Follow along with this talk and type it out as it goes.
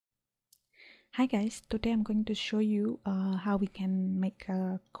Hi guys, today I'm going to show you how we can make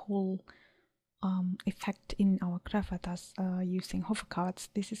a cool effect in our gravatars using hovercards.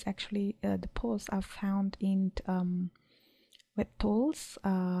 This is actually the post I've found in webtools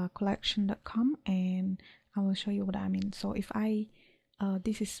collection.com, and I will show you what I mean. So if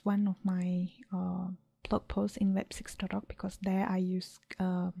this is one of my blog posts in web6.org, because there I use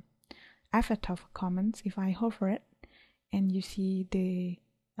avatar for comments. If I hover it and you see the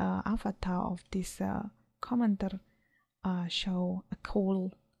avatar of this commenter show a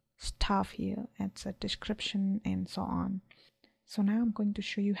cool stuff here, adds a description and so on. So now I'm going to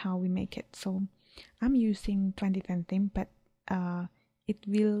show you how we make it. So I'm using 2010 theme, but it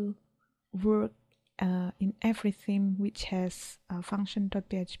will work in every theme which has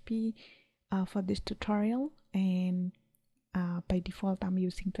function.php for this tutorial, and by default I'm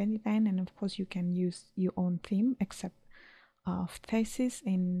using 2010, and of course you can use your own theme except of thesis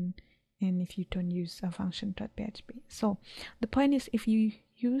and if you don't use a function.php. So the point is, if you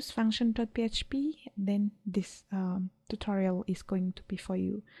use function.php, then this tutorial is going to be for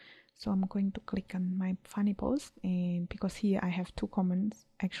you. So I'm going to click on my funny post, and because here I have two comments,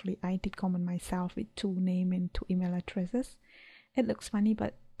 actually I did comment myself with two name and two email addresses. It looks funny,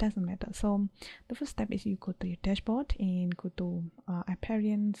 but doesn't matter. So the first step is you go to your dashboard and go to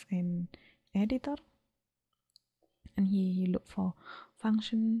appearance and editor, and here you look for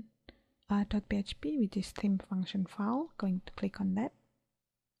function.php, which is theme function file. Going to click on that,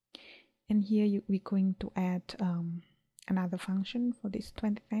 and here we're going to add another function for this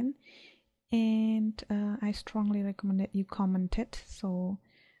 2010, and I strongly recommend that you comment it, so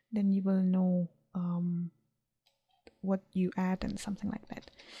then you will know what you add and something like that.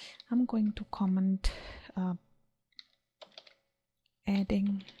 I'm going to comment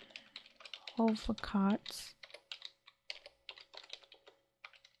adding hovercards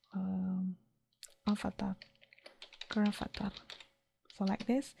avatar gravatar, so like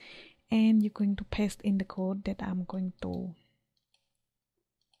this, and you're going to paste in the code that I'm going to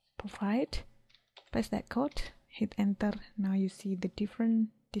provide. Paste that code, hit enter. Now you see the different,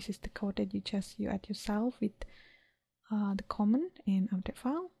 this is the code that you add yourself with the comment and update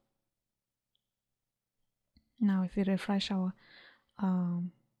file. Now if we refresh our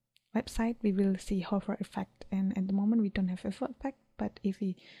website, we will see hover effect, and at the moment we don't have hover effect, but if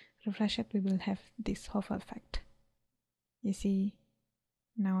we refresh it, we will have this hover effect. You see,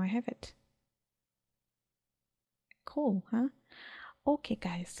 now I have it. Cool, huh? Okay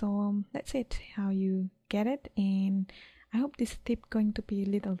guys, so that's it, how you get it, and I hope this tip going to be a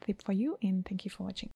little tip for you, and thank you for watching.